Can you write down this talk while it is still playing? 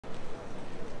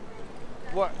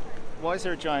What? Why is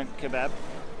there a giant kebab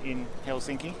in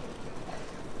Helsinki?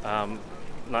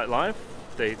 Nightlife.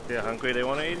 They're hungry. They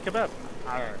want to eat a kebab.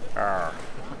 Arr. Arr.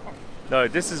 No,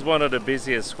 this is one of the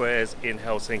busiest squares in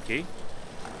Helsinki,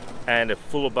 and it's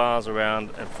full of bars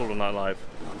around and full of nightlife.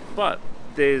 But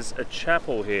there's a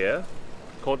chapel here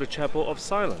called the Chapel of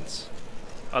Silence.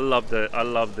 I love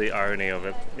the irony of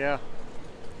it. Yeah.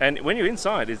 And when you're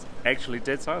inside, it's actually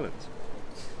dead silence.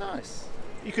 Nice.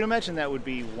 You can imagine that would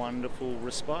be wonderful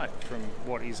respite from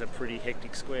what is a pretty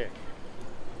hectic square.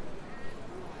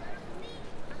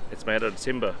 It's made out of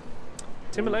timber.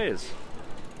 Timber layers.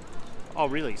 Oh,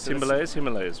 really? So Timber layers,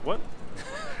 Himalayas. What?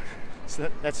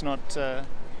 that's not.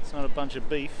 It's not a bunch of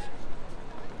beef.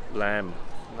 Lamb.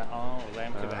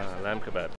 Lamb kebab. Lamb kebab.